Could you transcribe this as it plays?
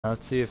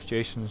Let's see if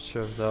Jason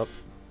shows up.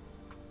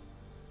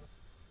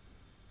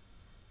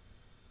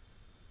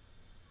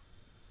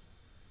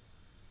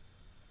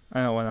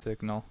 I don't want to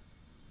signal.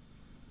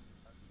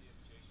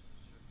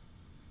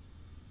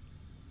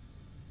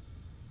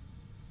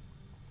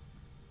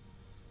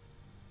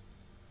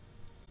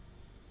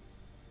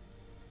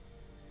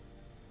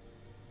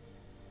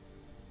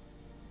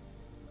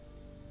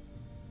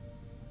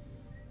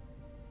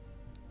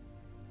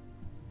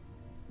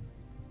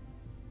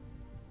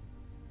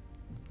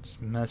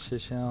 Just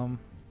message him.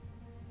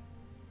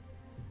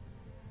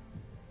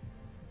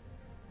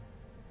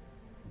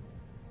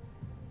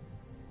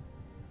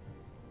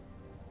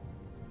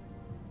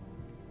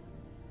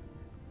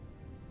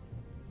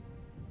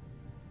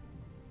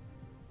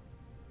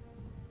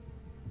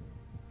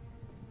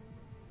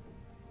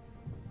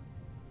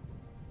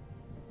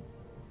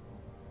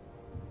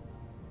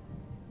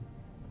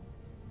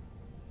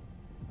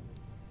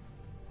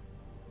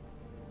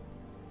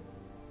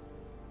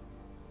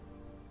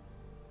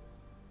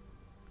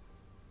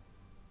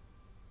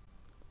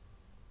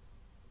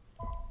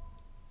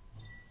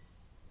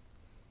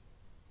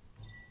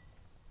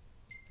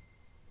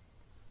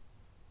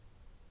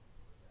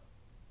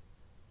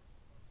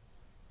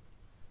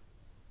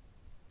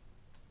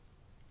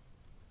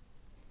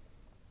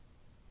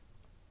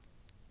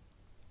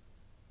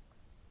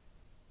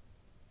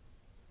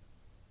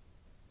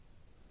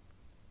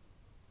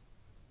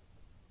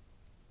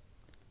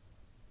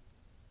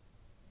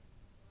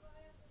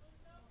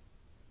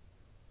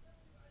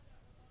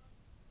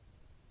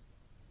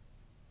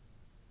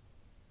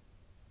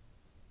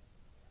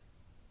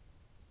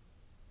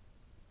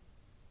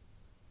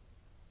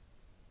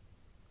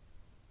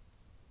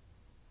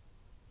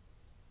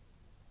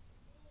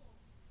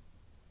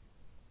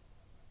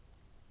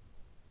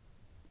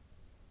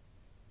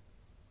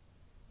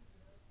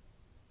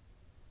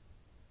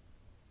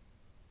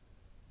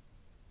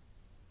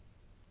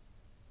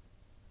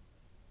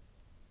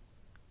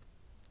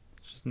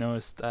 Just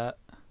noticed that.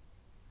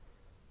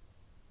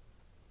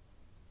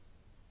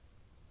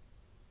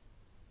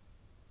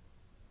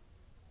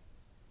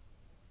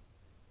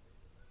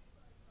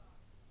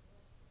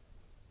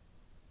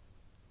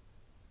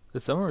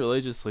 Did someone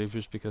really just leave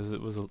just because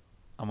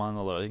I'm on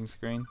the loading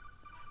screen?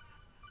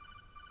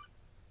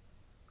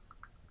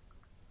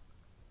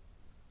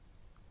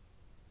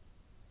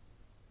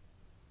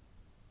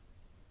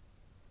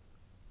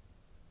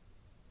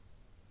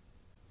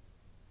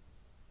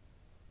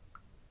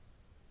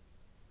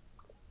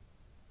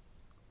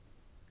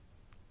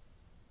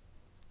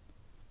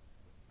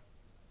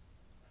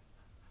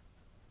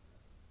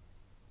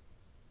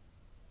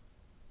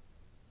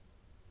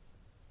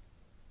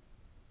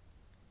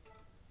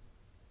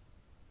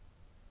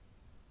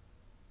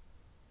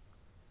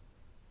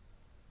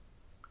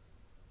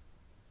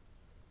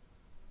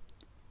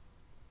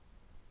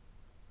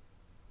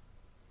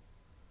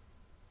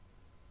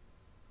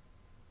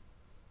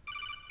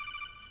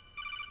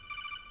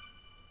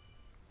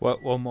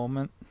 What? One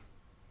moment.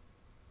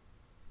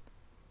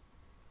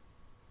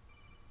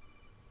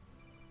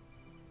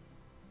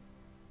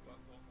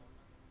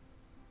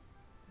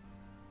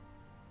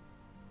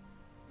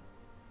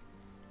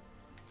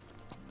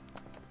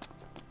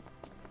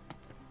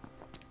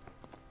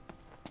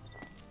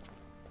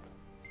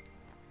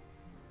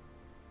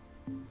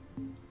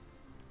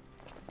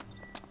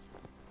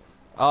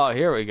 Oh,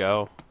 here we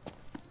go.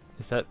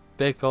 It's that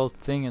big old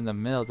thing in the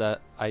middle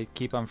that I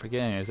keep on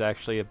forgetting is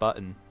actually a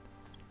button.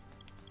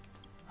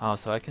 Oh,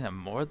 so I can have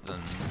more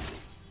than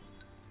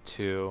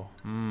two.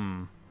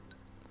 I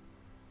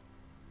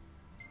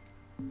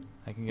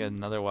can get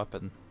another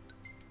weapon.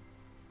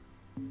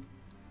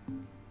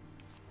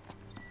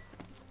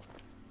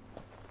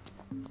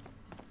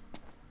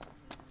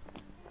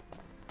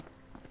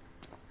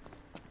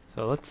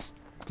 So let's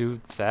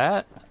do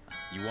that.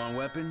 You want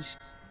weapons?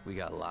 We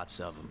got lots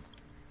of them.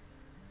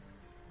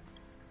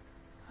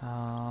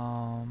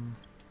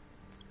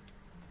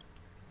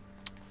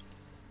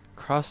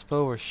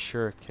 Crossbow or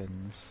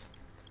shurikens?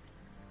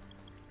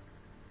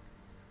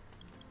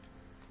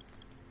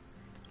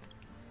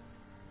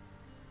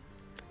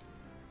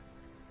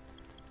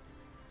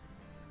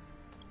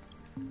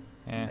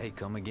 Yeah. Hey,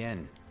 come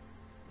again.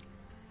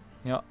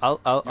 You know, I'll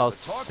You're the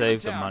talk save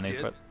of the town, money,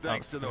 kid, but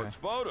thanks to okay. those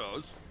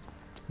photos.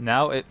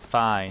 Now it's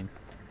fine.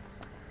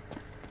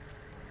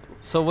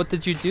 So what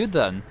did you do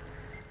then?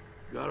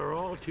 Got her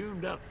all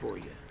tuned up for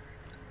you.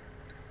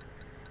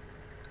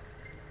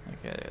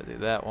 Okay, I'll do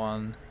that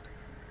one.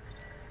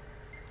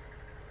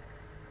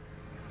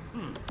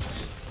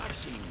 I've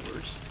seen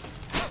worse.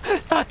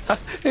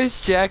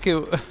 His jacket.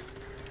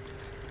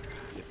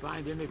 You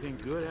find anything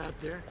good out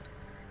there?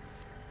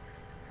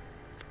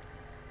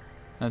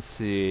 Let's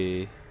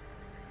see.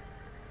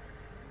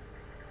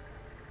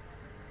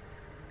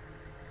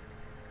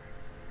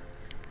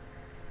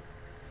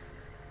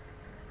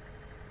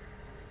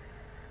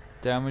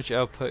 Damage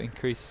output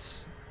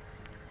increase.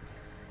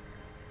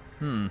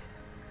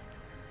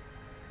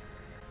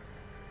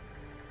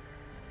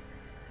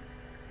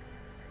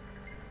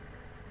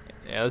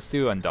 Yeah, let's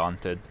do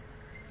Undaunted.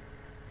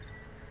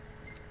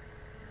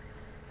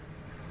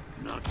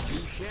 Not too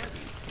shabby.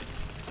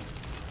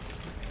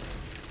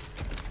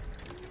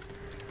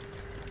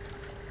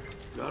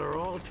 Got her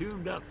all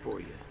tuned up for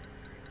you.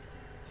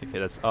 Okay,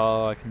 that's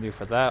all I can do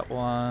for that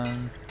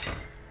one.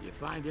 You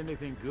find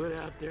anything good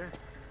out there?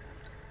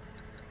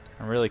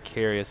 I'm really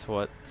curious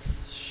what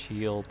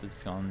shield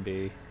is gonna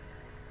be.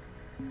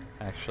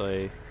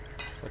 Actually,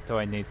 what do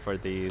I need for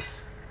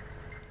these?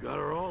 Got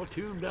her all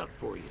tuned up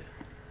for you.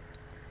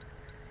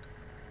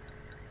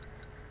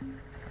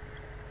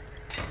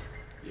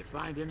 You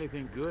find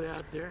anything good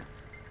out there?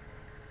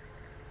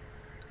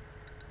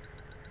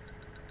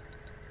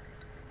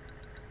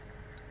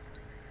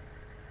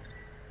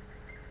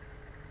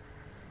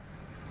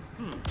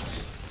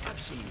 I've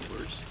seen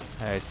worse.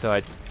 Alright, so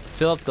I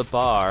fill up the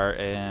bar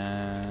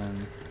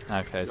and...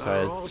 Okay, so Got her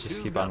I all just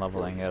tuned keep on up for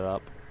leveling you. it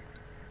up.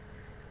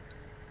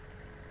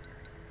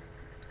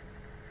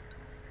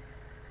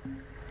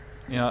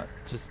 You know,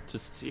 just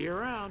See you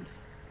around.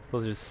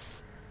 we'll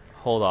just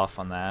hold off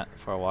on that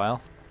for a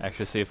while.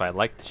 Actually, see if I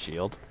like the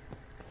shield.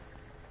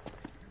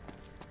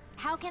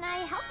 How can I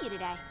help you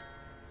today?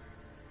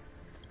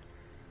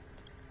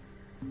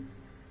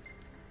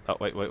 Oh,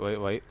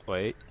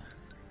 wait.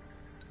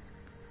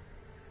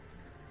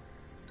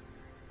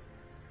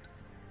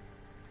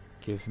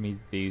 Give me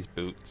these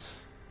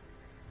boots.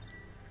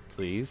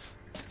 Please.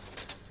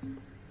 Don't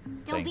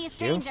be a Thank you.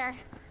 stranger.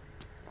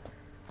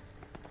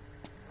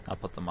 I'll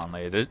put them on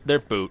later. They're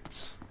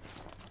boots.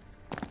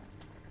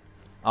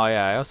 Oh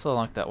yeah, I also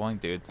unlocked that one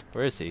dude.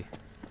 Where is he?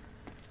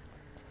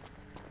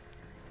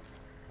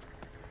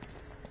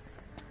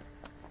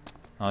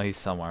 Oh, he's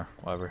somewhere.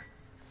 Whatever.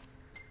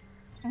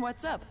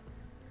 What's up?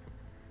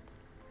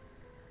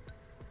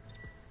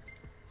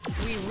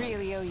 We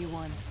really owe you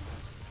one.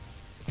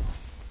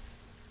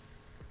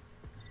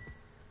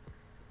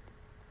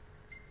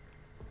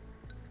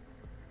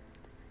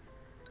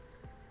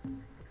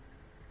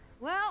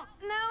 Well,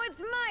 now it's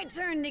my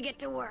turn to get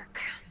to work.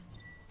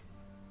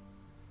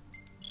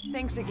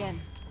 Thanks again.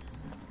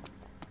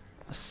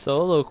 A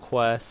solo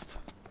quest.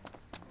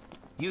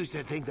 Used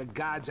to think the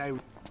gods I...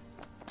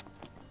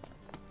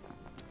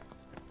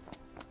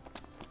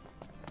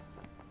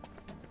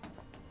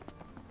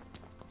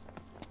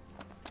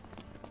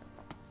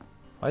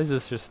 Why is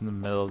this just in the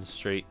middle of the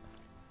street?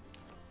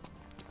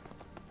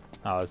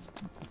 Oh, it's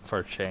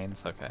for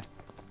chains. Okay.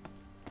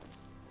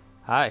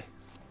 Hi.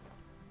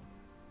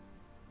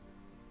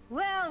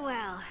 Well,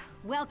 well,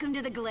 welcome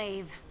to the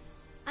Glaive.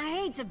 I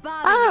hate to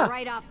bother you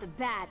right off the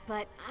bat,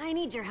 but I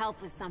need your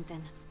help with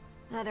something.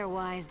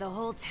 Otherwise, the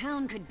whole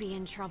town could be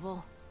in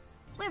trouble.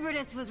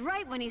 Libertus was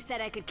right when he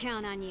said I could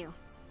count on you.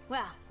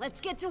 Well,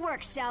 let's get to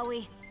work, shall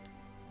we?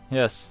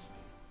 Yes.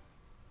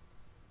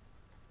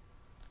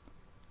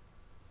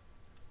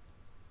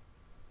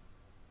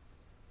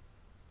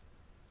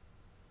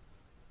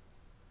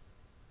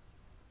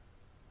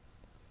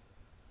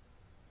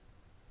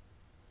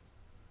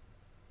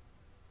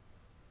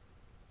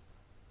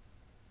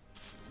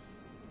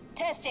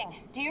 Testing.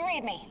 Do you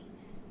read me?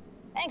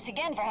 Thanks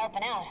again for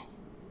helping out.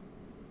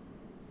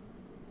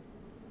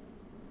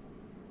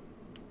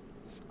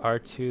 Is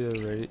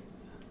R2 ready?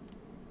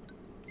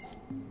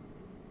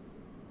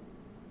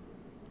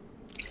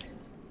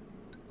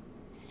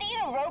 See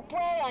the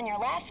ropeway on your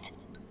left?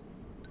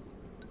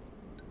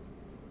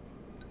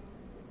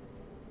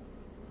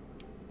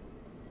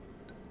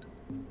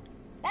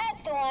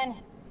 That's the one.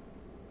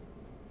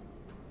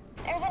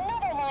 There's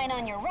another line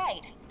on your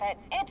right, but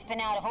it's been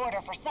out of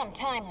order for some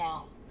time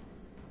now.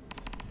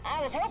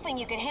 I was hoping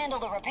you could handle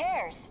the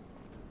repairs.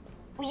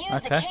 We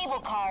use the Okay. cable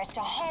cars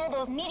to haul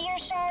those meteor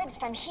shards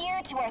from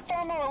here to our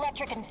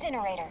thermoelectric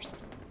incinerators.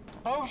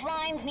 Both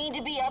lines need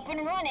to be up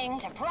and running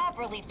to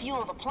properly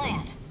fuel the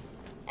plant.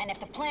 And if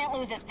the plant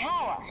loses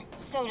power,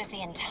 so does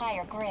the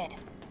entire grid.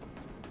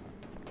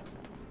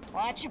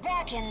 Watch your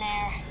back in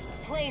there.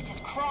 The place is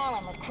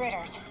crawling with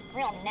critters.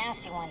 Real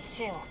nasty ones,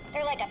 too.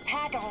 They're like a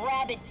pack of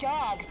rabid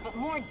dogs, but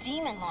more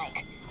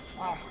demon-like.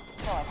 Or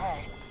so I've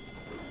heard.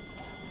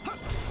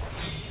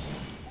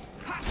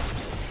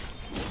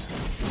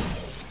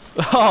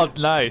 Oh,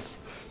 nice.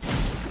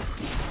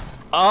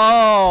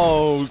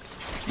 Oh,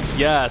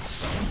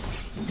 yes.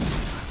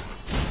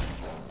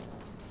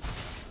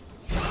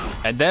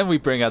 And then we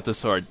bring out the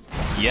sword.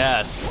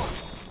 Yes.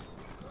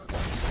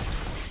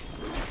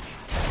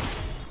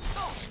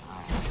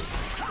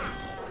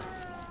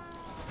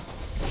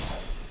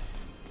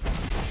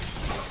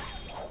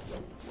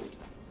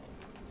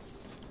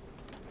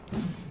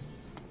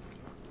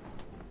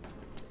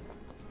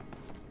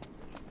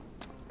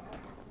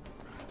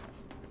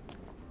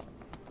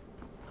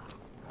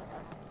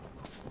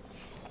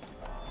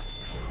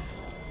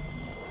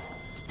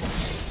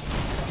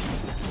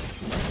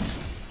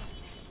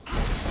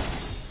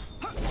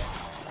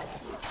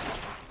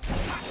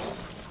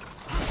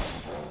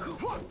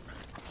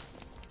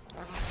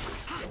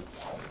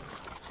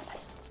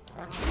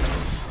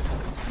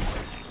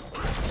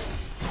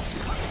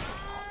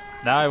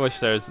 Now I wish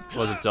there was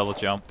a double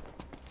jump.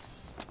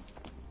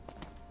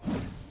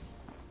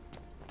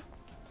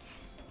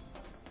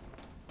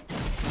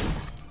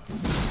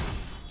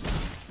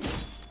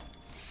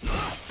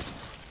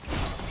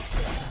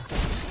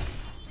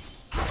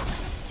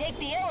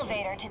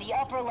 elevator to the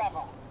upper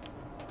level.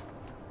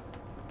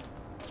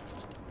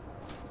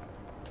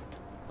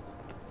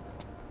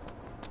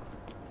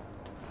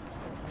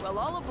 Well,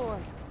 all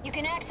aboard. You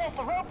can access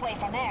the ropeway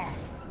from there.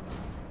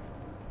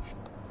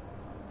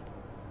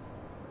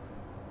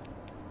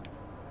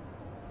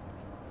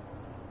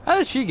 How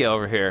did she get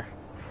over here?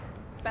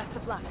 Best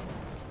of luck.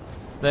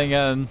 Then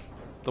again,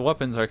 the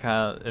weapons are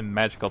kind of in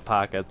magical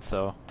pockets,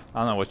 so I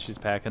don't know what she's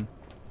packing.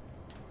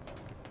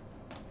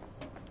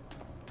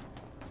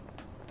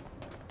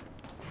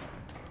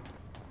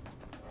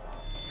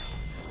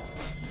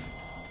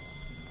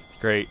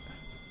 Great.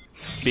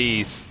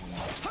 Bees.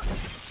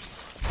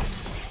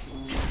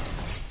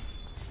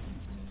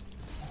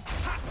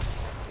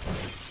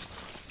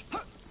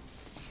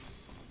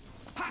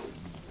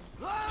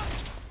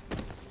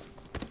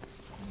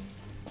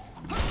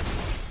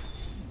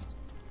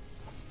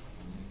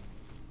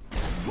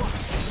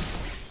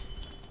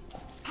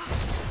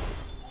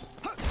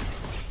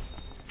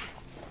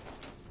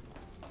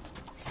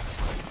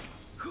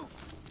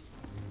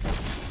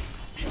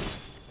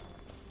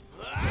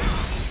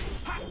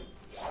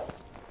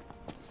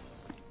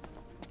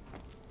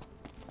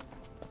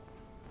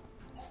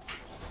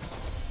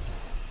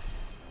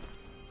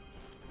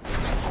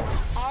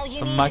 All you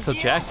Some need Michael to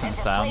do Jackson is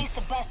sounds. replace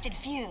the busted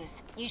fuse.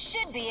 You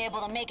should be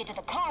able to make it to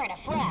the car in a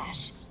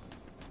flash.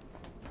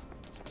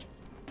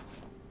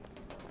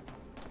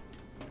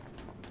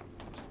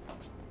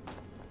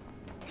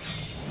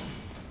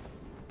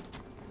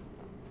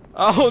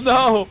 Oh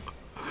no!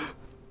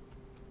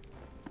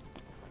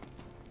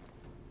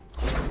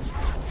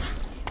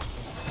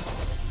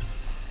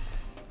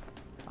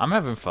 I'm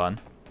having fun.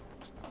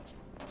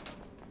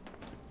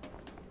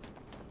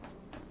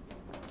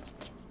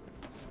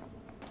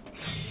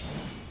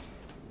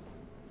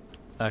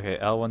 Okay,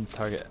 L1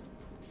 target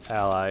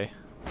ally.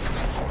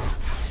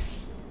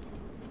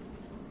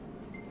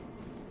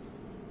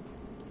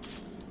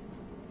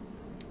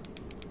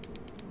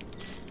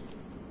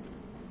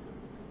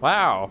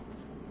 Wow.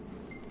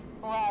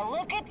 Well,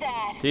 look at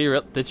that.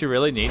 Did you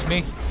really need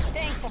me?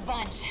 Thanks a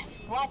bunch.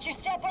 Watch your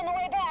step on the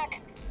way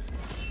back.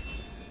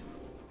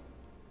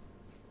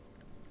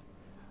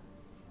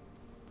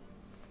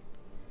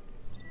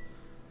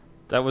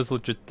 That was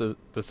legit the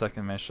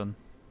second mission.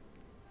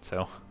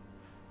 So.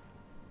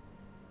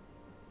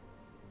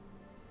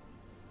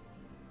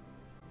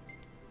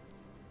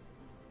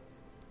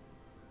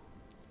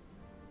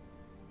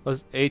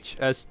 Was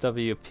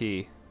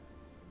HSWP.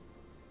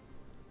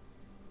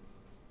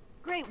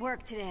 Great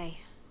work today.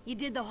 You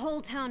did the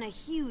whole town a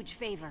huge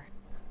favor.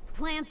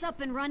 Plant's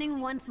up and running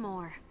once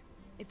more.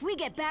 If we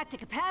get back to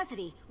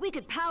capacity, we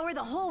could power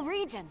the whole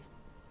region.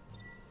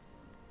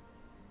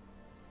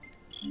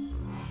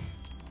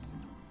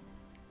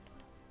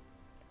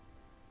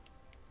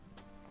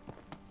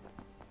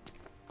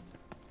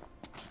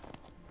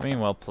 I mean,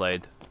 well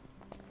played.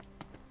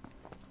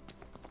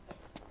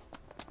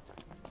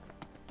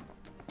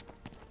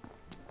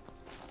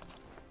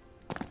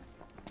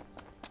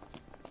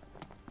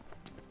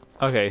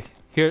 Okay,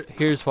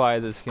 here's why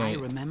this I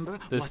game. remember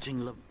this-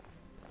 watching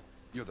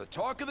You're the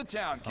talk of the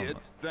town, kid,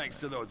 thanks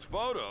to those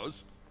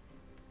photos.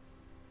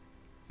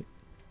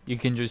 You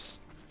can just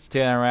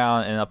stand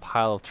around in a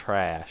pile of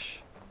trash.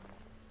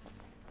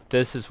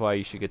 This is why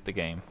you should get the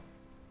game.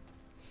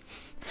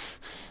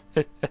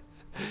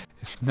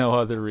 If no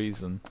other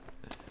reason.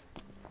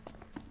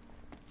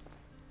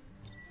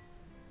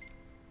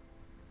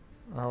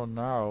 Oh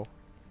no.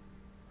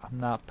 I'm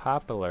not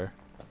popular.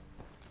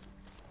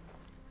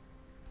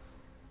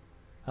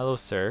 Hello,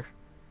 sir.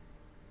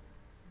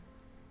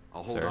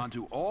 I'll hold Sir. on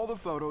to all the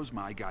photos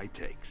my guy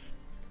takes.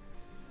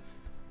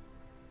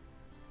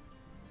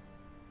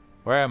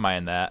 Where am I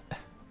in that?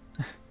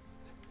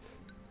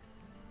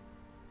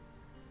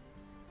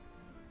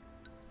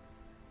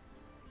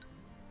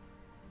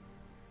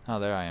 Oh,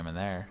 there I am in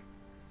there.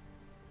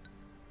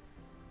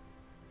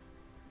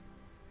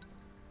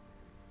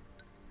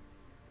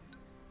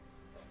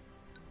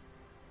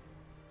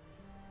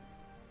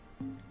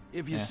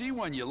 If you Yeah. see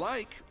one you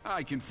like,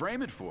 I can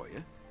frame it for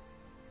you.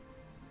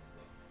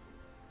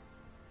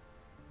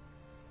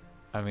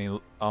 I mean,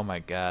 oh my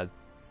god.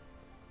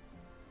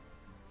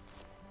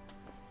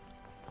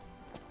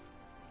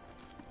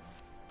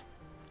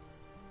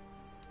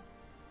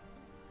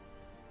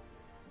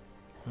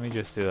 Let me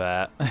just do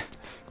that.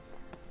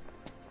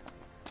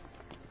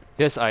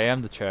 Yes, I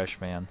am the trash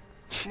man.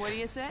 What do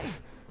you say?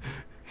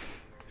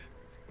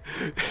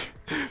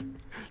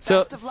 So,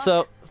 Best of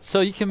luck.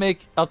 so you can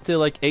make up to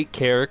like 8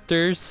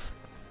 characters.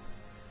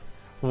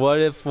 What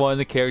if one of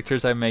the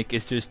characters I make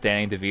is just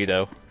Danny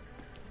DeVito?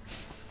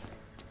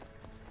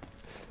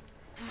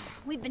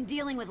 We've been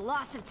dealing with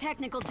lots of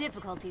technical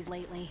difficulties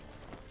lately.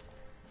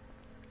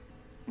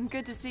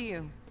 Good to see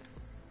you.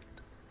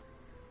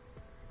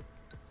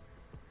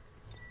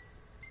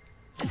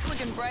 It's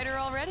looking brighter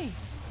already.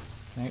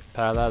 Hey,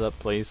 power that up,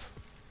 please.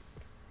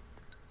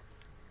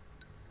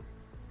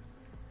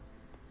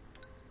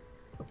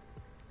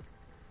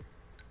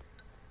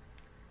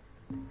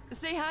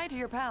 Say hi to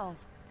your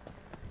pals.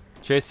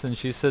 Jason,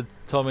 she said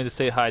told me to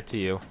say hi to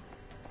you.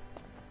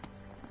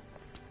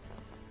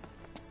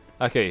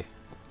 Okay.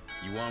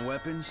 You want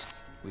weapons?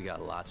 We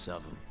got lots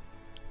of them.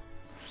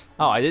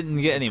 Oh, I didn't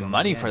get any Come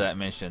money again. for that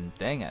mission.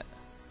 Dang it.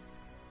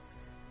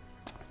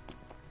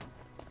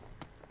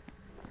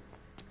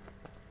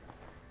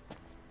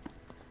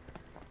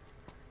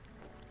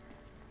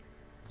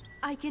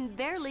 I can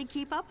barely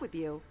keep up with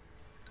you.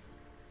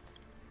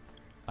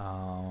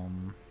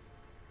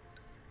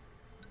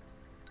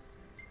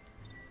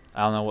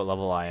 I don't know what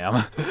level I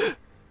am.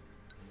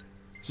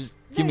 Just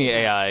give me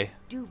AI.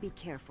 Do be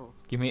careful.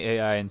 Give me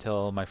AI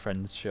until my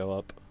friends show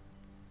up.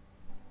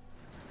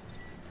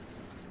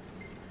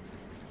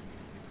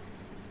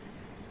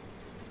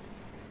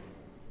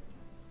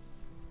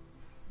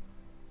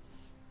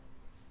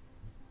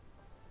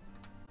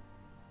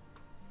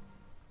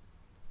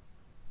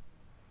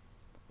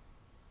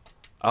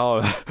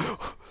 Oh,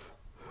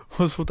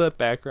 what's with that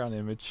background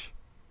image?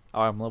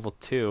 Oh, I'm level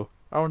 2.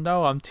 Oh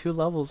no, I'm 2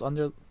 levels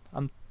under.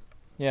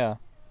 Yeah.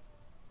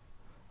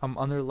 I'm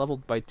under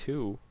leveled by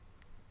 2.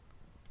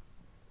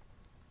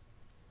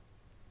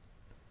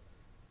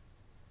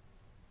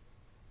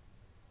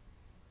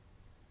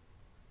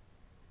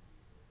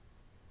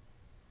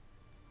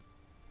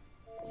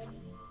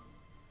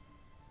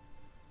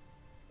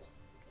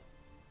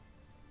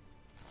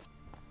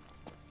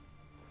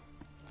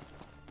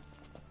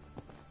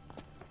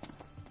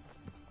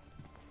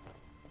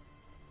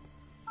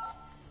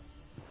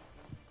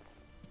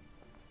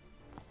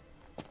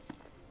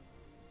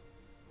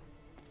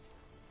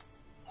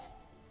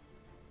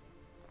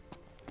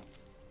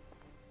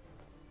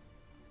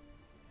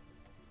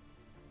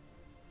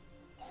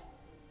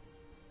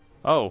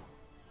 Oh.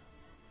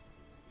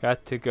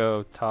 Got to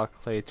go talk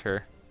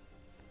later.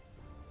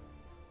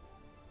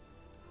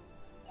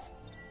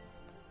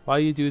 Why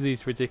you do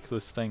these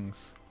ridiculous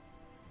things?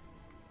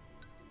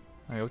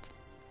 Okay,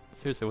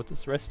 seriously, what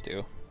does the rest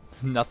do?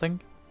 Nothing?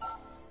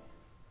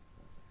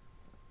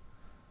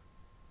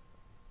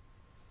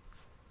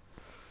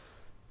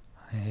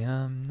 I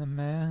am the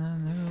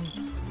man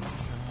who...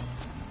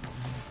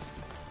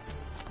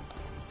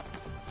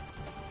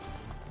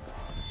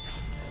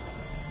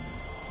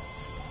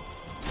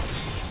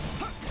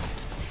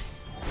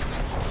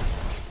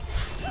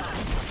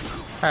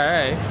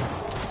 Hey.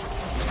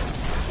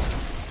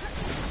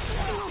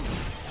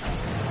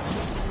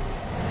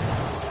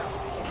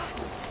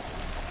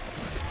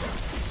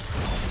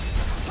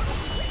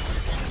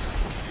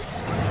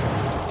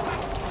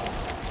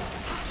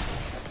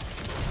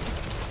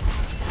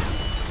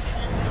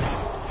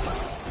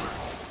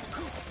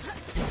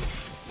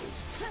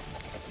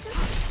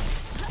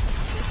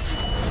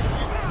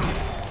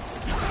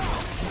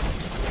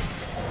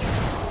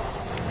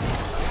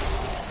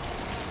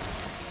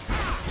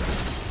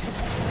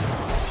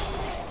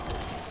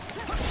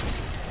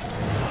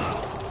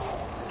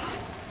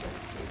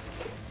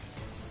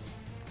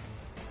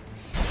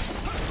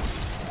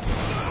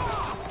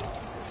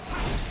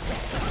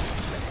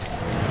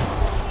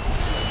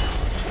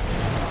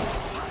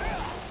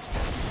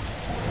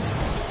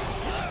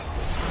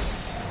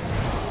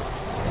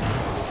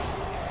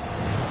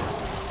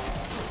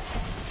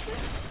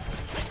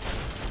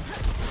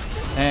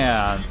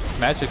 And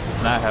magic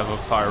does not have a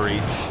far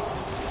reach.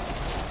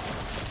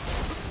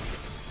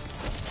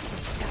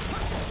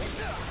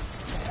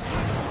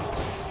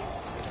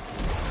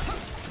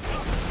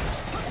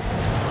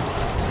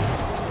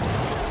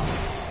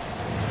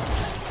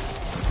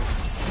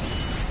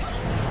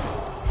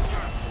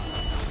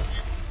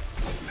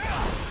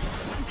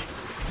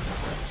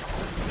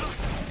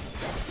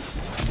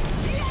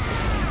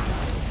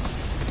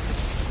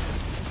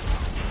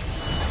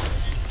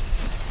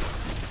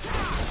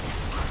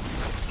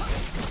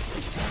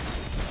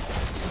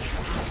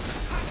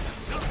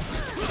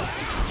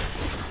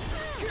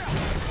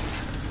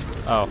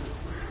 Oh.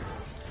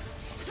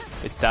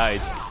 It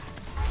died.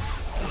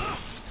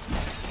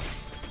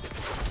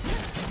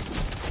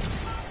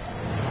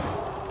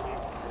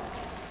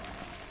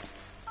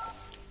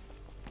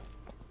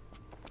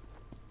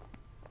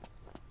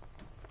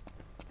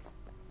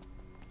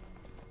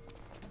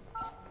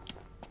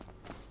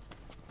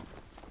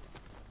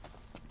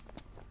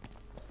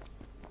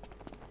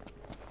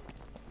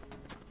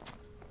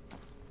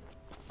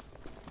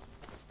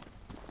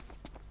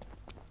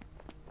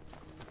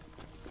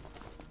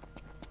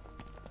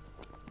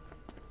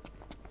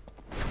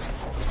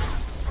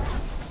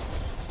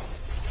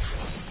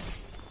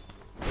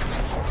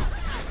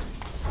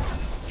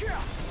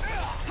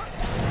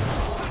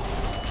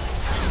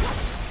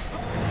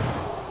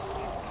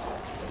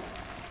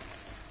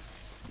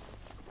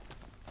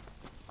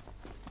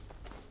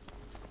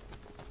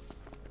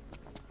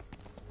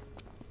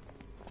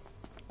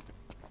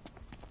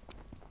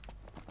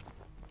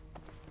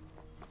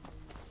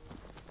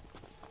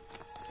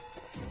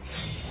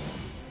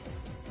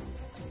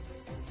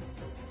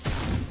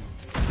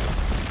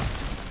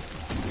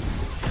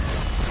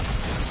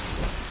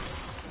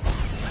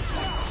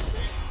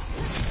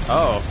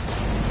 Oh.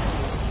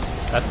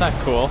 That's not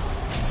cool.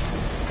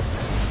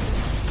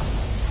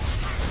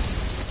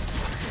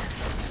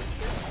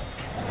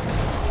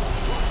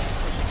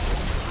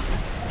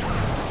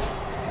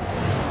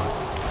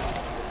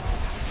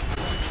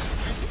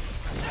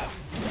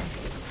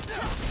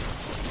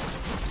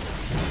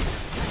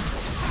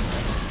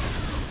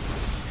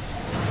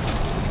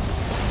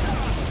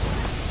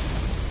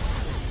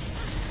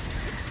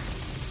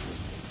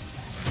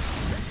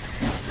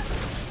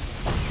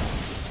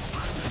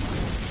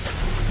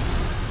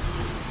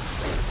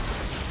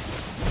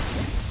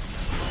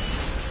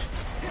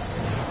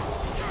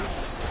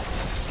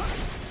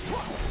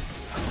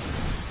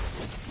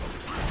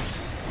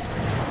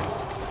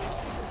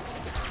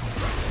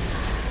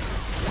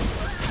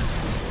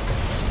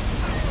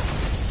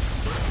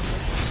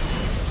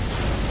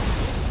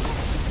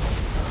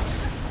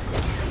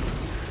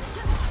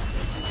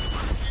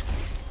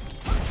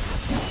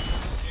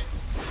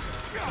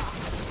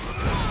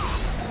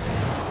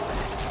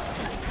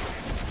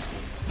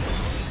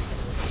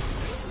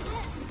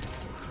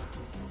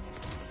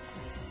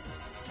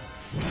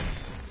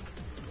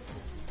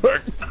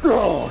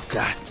 Oh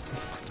god.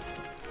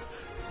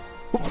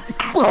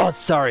 Oh,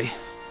 sorry.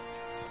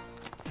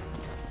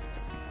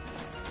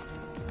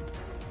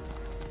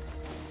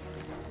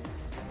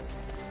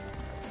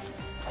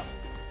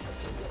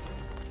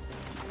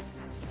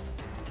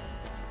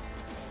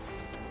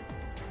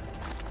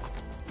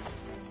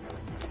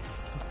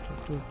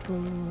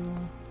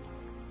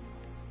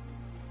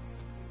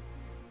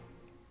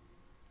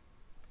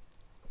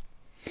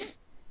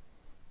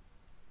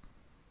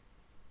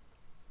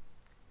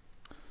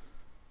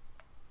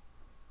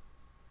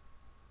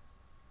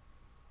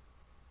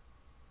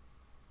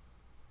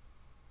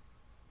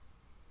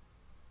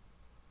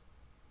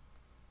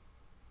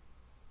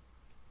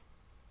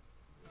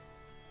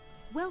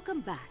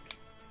 Welcome back.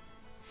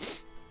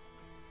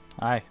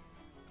 Hi.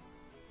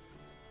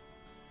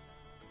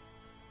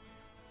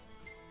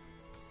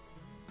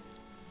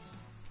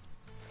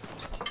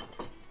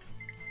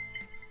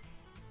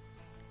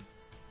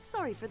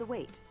 Sorry for the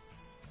wait.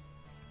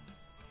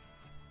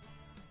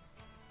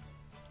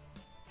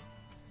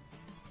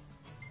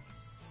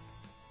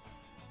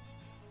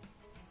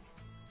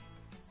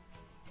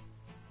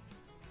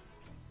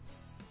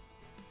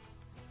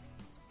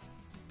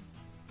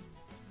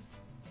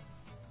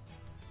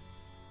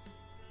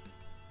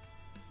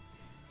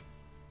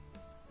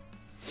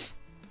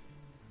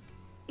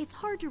 It's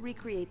hard to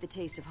recreate the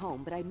taste of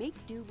home, but I make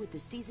do with the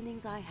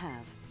seasonings I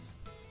have.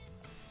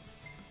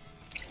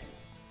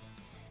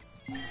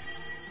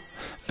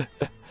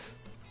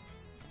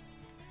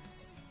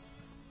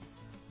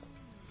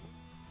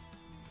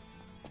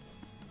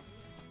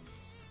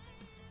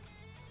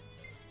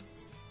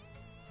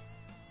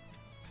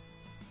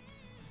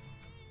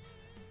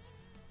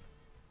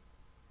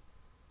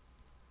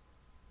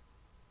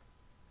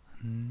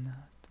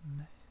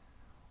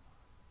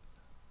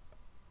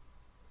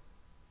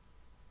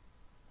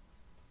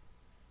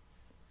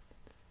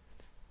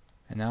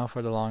 And now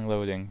for the long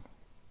loading.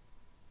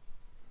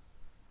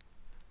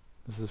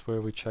 This is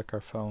where we check our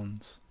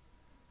phones.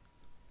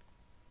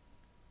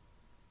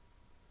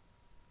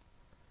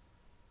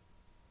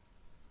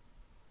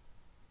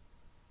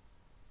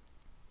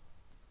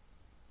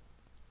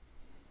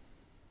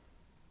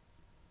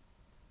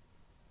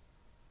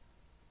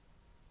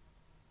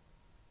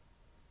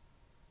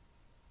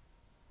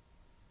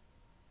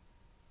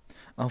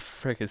 Oh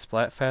frick, is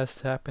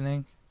Splatfest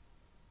happening?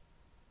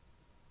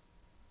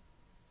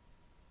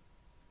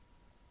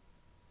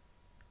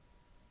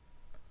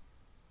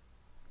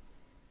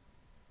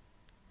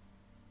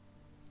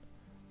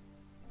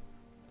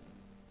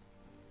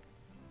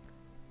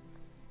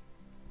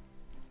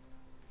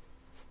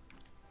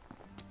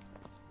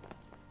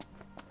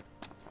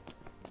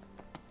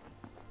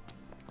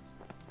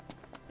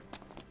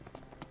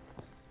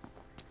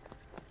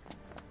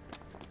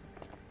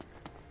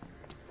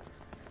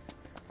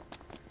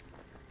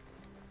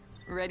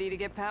 Ready to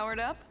get powered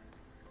up?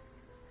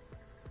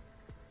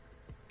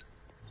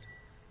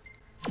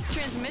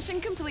 Transmission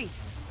complete.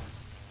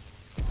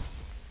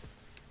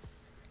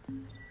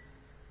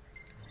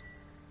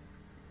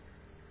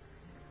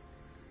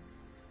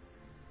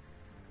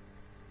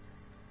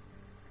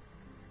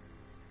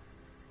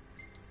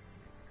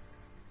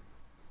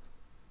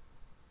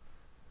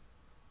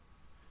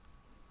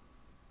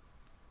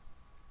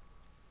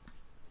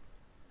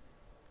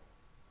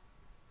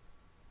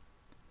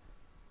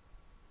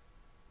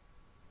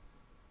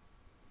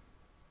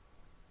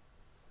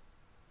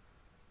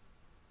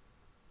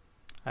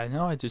 I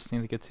know I just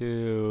need to get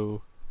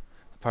to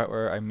the part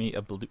where I meet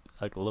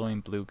a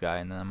glowing blue guy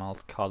and then I'm all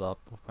caught up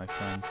with my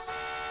friends.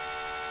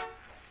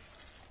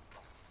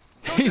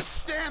 Don't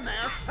just stand there.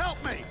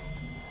 Help me.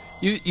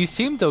 You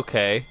seemed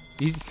okay.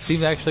 You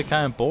seemed actually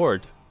kind of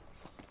bored.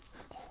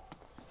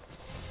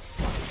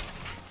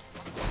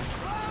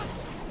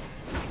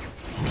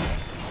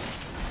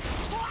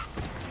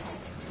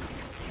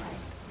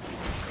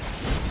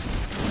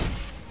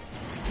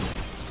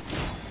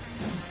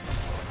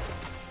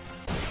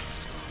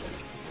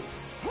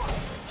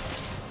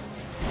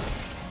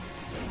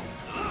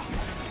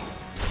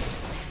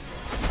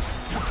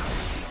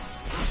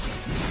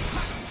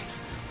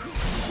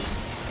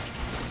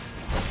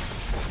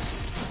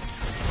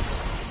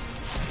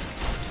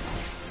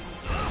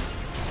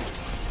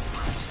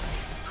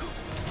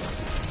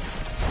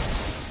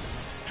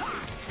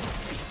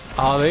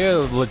 Oh, they are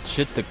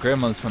legit the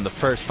gremlins from the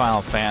first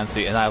Final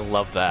Fantasy, and I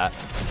love that.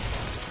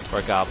 Or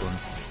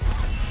goblins.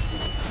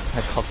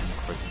 I call them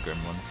freaking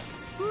gremlins.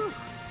 Whew,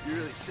 you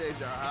really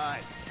saved our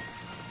hides.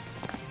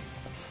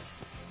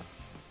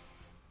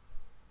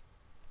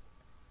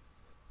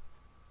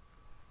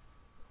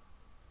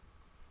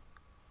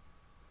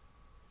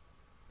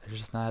 They're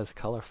just not as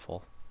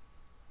colorful.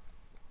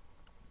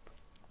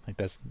 Like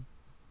that's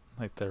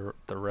like the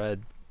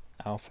red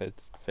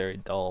outfit's very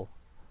dull.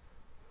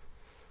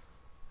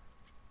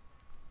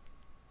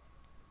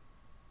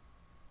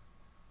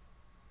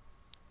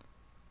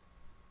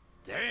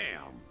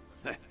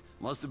 Damn!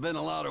 Must have been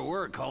a lot of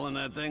work hauling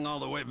that thing all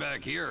the way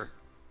back here.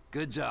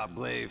 Good job,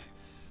 Glaive.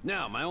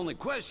 Now, my only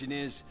question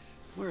is,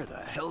 where the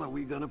hell are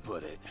we gonna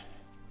put it?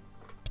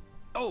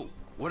 Oh,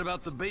 what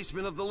about the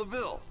basement of the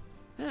LaVille?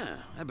 Yeah,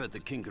 I bet the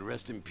king could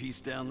rest in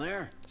peace down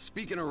there.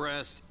 Speaking of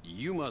rest,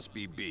 you must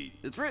be beat.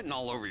 It's written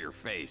all over your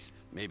face.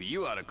 Maybe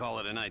you ought to call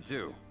it a night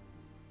too.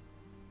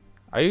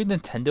 Are you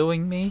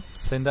Nintendoing me?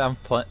 Saying that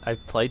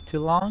I've played too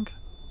long?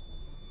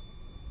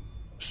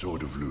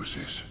 Sword of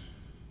Lucis,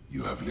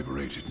 you have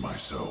liberated my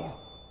soul.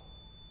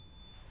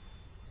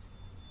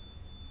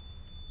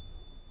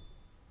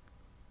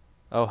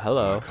 Oh,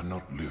 hello. I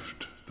cannot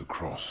lift the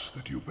cross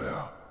that you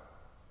bear.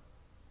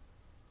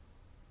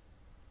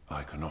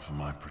 I can offer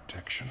my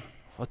protection.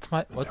 What's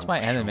my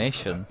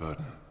animation? That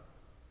burden.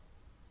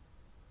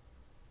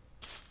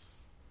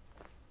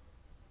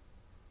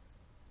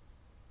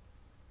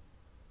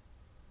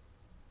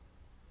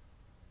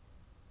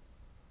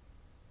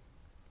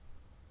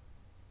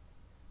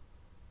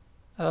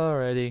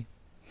 Alrighty.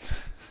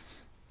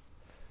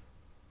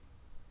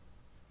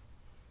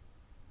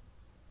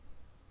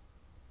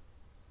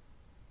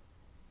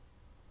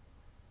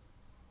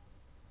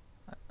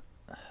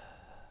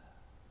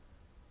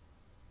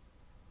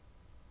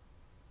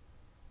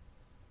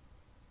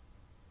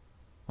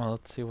 Well,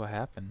 let's see what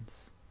happens.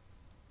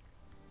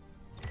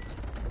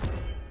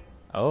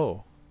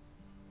 Oh.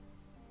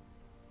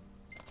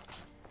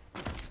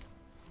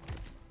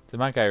 Did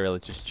my guy really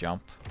just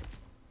jump?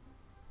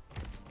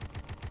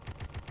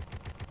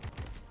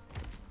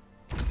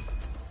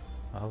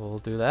 Well, we'll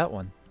do that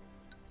one.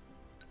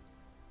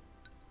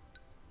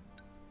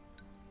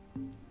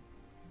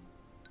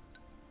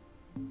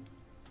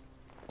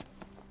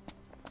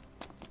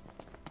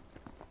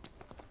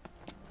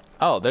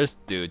 Oh, there's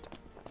dude.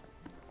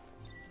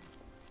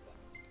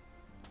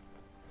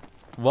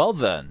 Well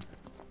then.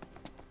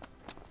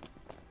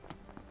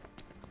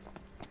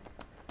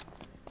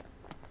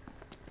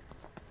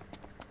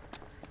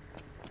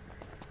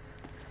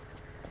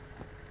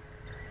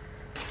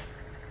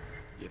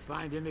 You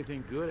find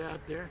anything good out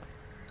there?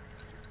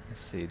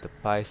 Let's see, the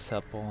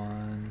bicep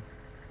one.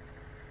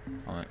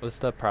 Oh, what's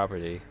the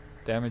property?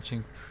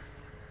 Damaging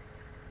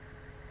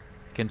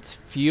against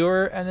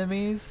fewer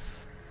enemies?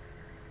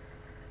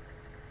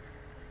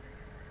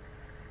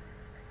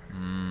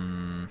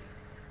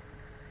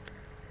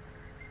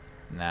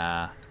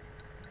 Nah.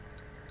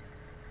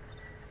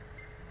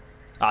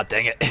 Ah,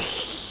 dang it.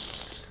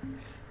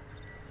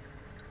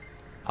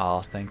 Oh,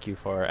 thank you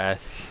for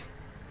asking.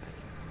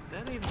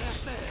 That ain't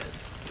that bad.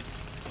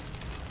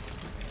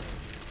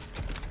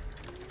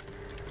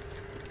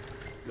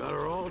 Got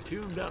her all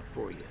tuned up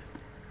for you.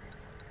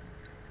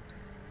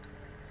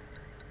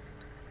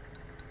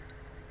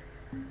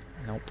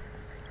 Nope.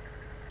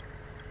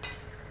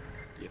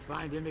 You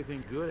find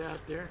anything good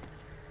out there?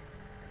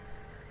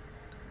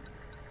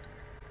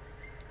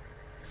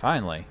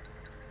 Finally.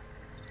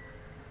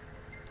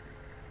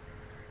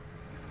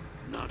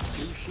 Not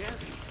too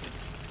shabby.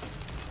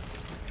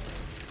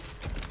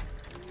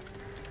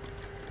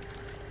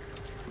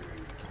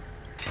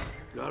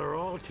 Got her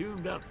all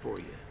tuned up for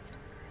you.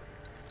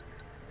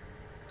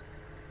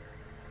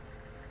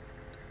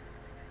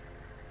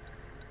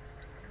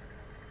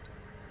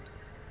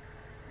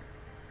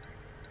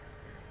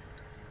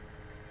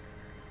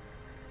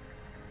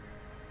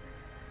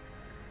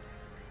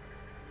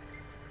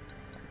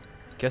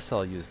 Guess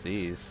I'll use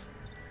these.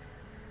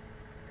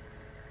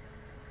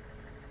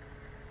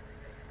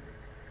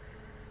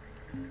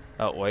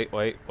 Oh,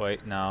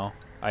 wait, no.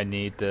 I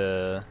need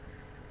the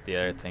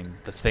other thing.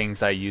 The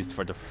things I used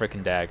for the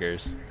frickin'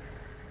 daggers.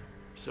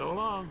 So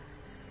long.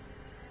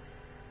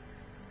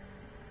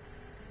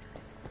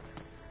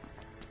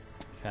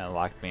 Kinda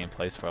locked me in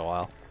place for a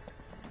while.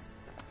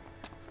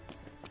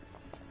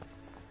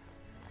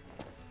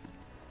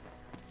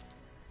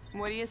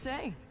 What do you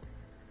say?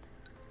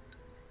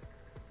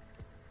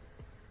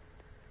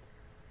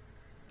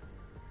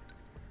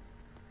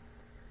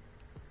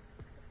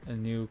 A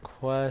new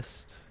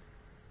quest.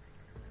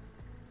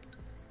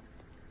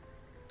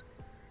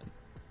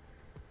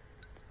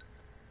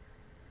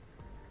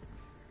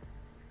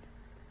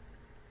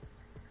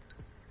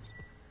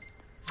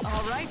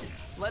 All right,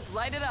 let's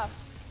light it up.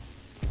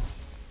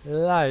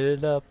 Light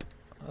it up.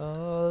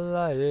 Oh,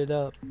 light it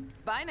up.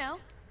 Bye now.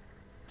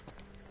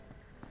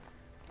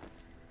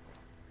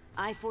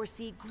 I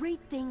foresee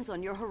great things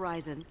on your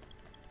horizon.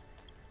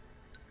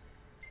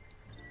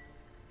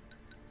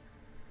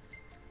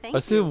 Thank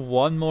Let's you. do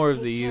one more of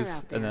Take these care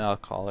out and then there. I'll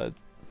call it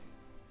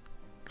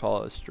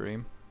a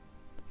stream.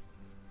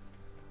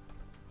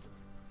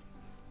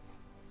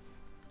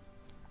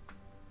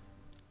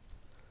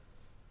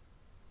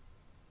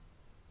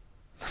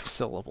 I'm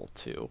still level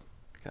 2.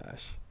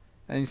 Gosh.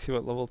 I didn't see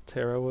what level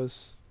Terra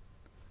was.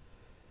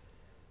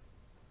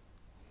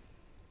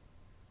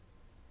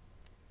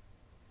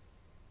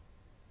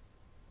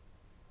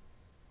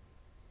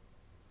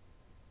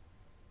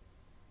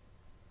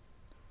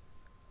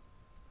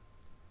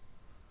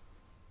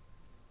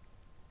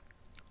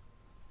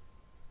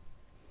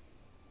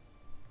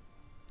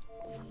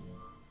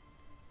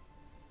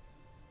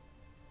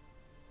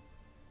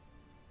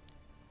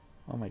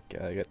 Oh my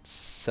god, I got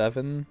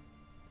 7.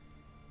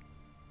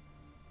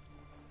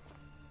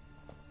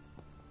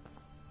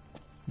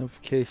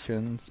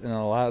 notifications, and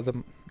a lot of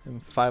them,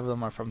 and 5 of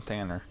them are from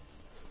Tanner.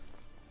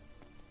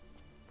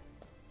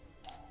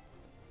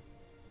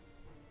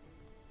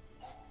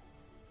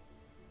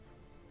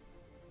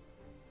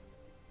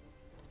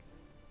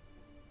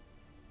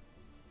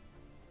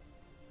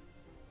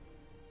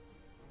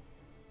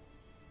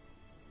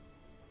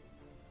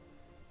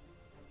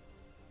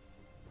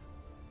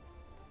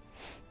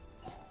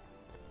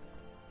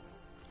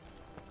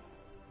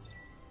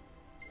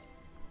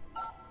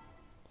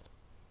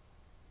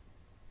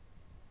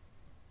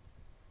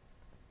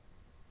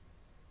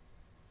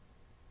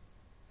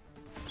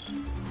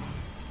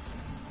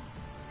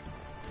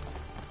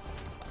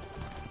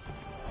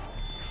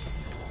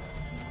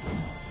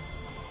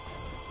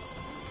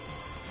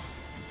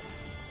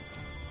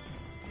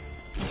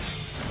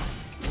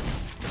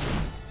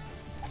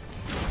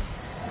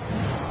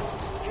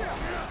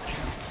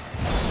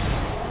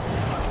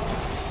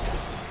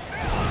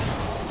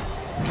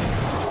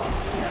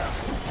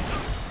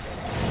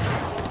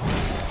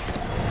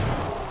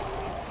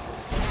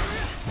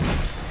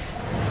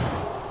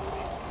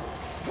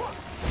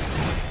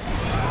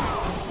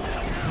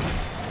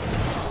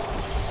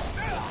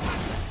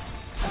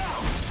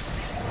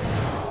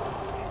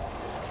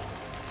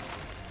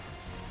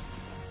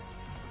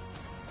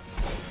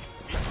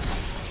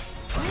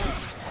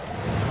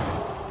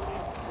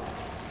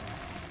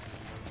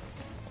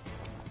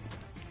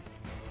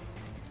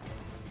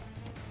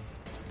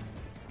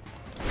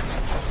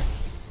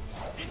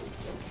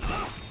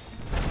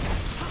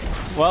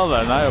 Well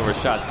then, I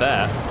overshot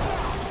that.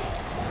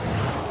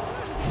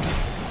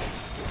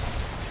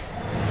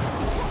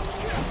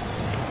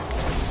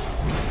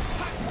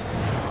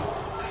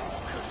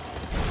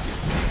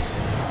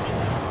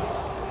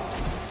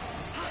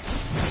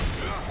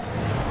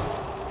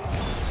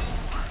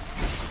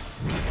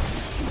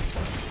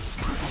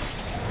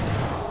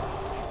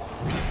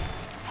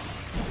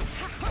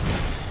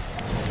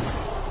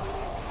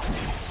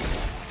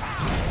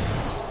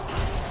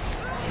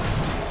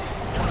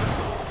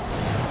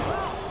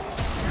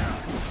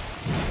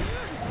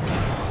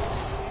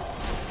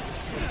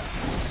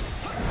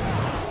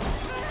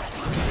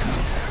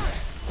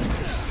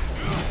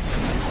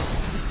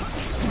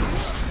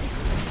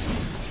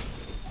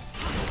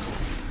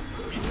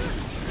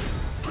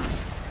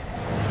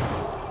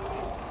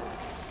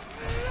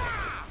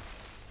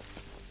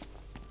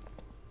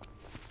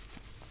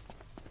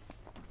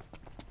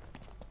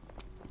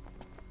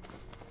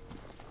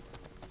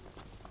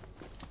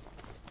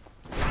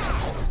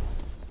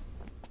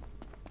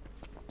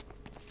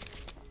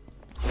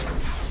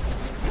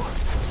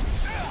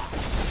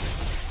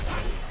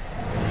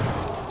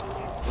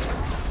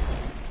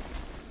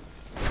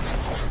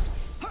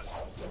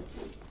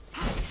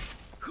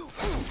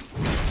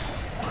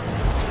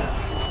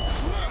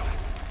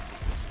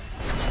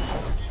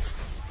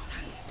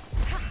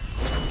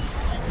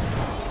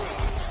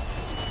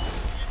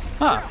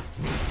 Huh.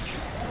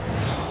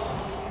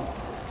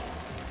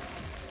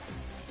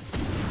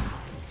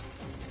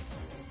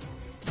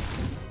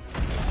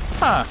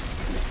 Huh.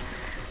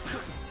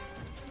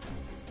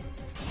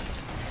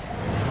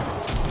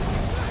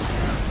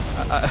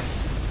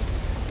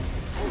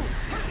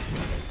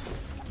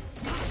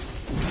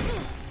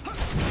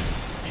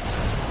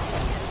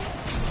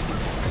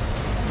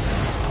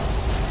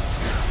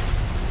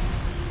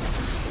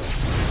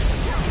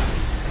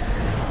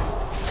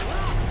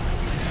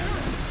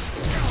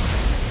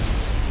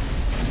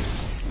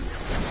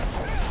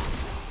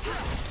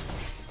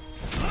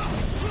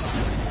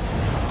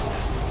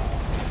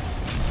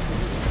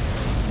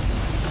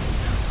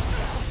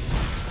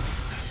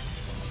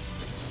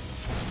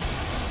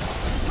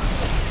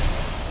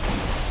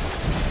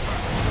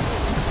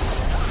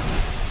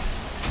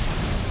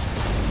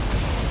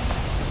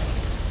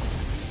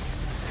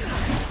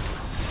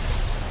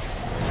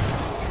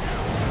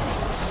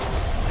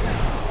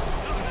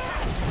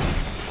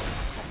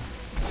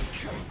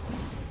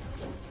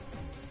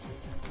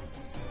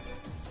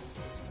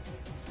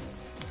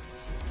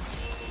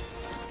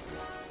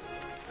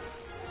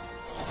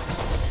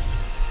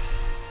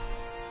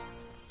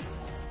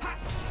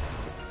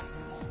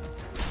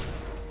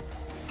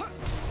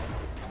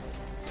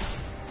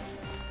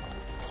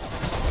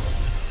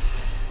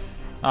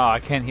 Oh,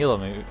 I can't heal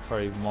him for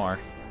even more.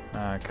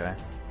 Okay.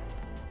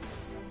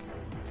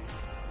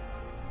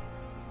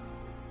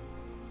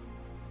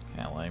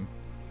 Can't lame.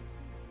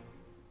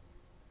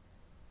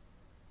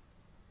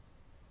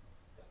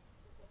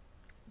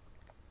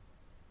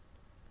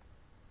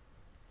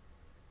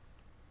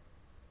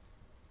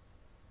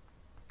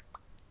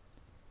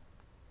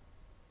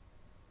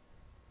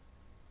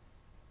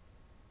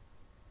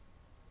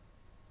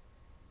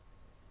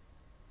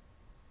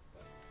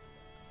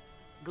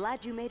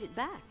 Glad you made it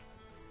back.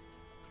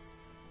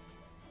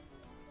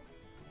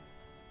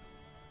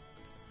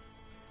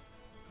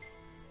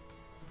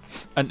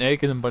 An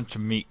egg and a bunch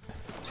of meat.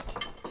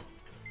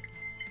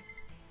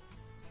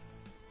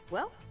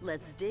 Well,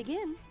 let's dig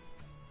in.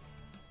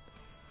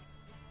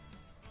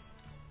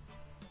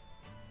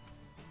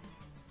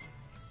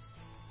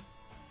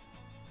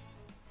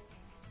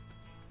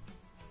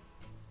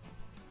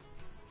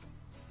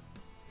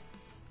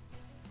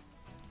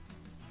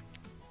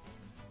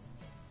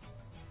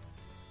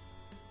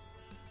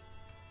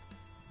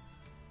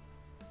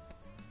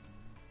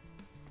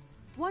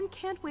 One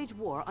can't wage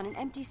war on an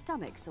empty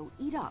stomach, so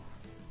eat up.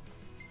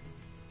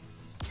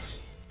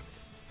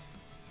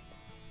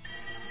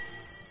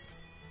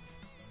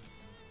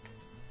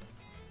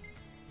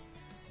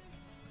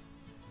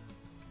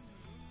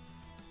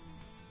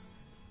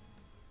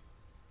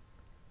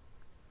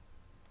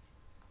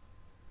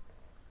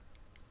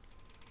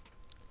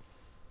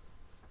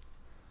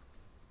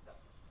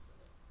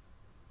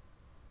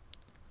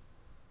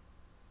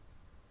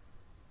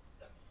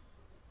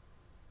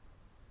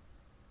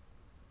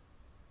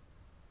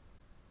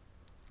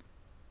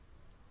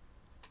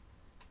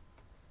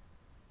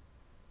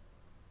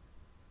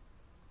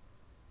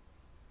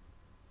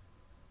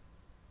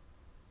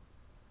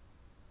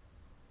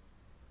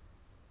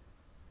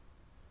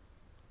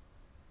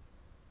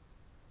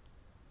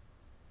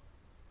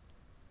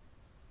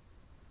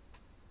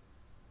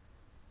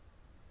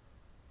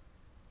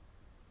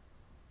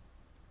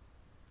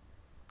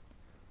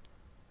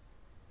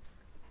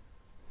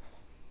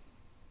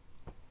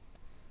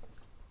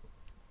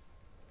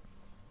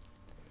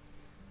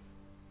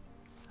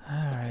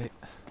 Alright.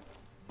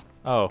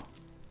 Oh.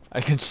 I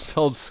can just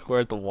hold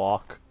square to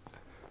walk.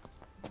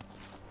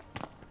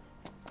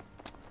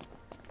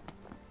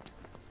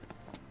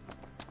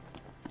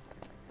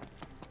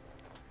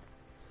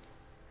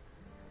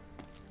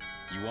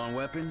 You want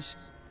weapons?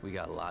 We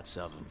got lots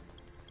of them.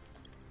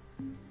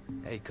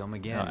 Hey, come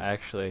again. No,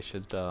 actually, I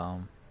should do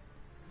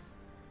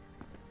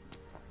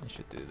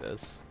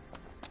this.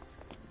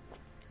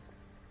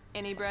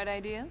 Any bright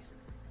ideas?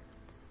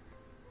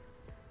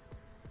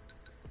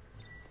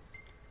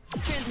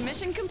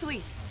 Transmission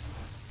complete.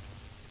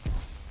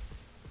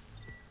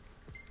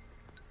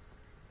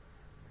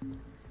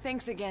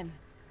 Thanks again.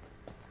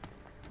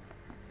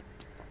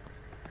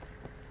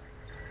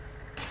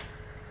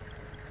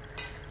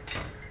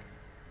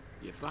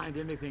 You find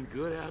anything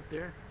good out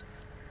there?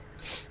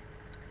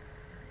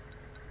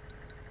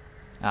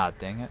 Ah,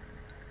 dang it.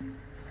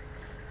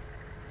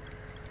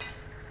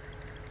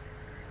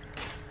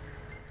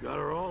 Got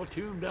her all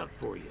tuned up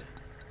for you.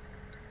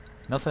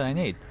 Nothing I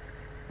need.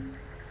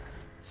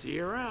 See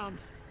you around.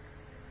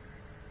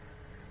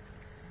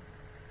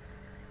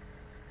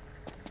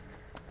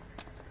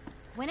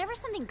 Whenever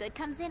something good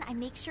comes in, I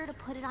make sure to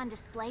put it on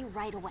display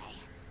right away.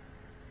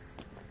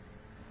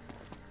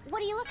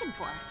 What are you looking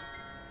for?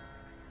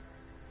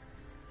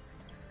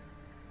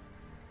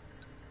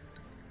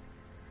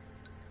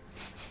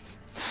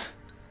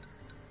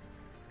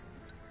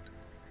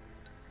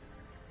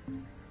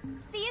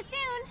 See you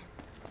soon!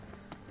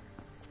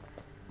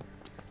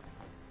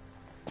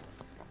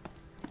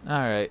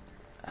 Alright.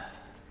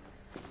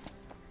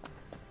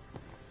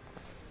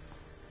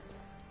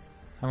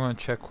 I'm gonna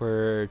check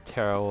where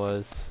Tara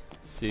was,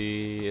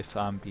 see if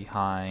I'm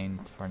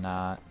behind or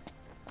not.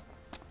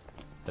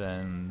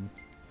 Then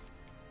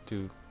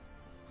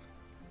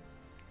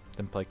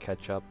play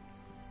catch up.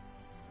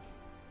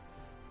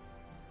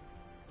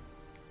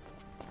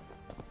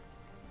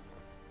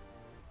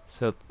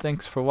 So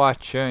thanks for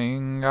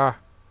watching.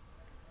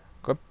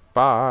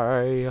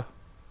 Goodbye.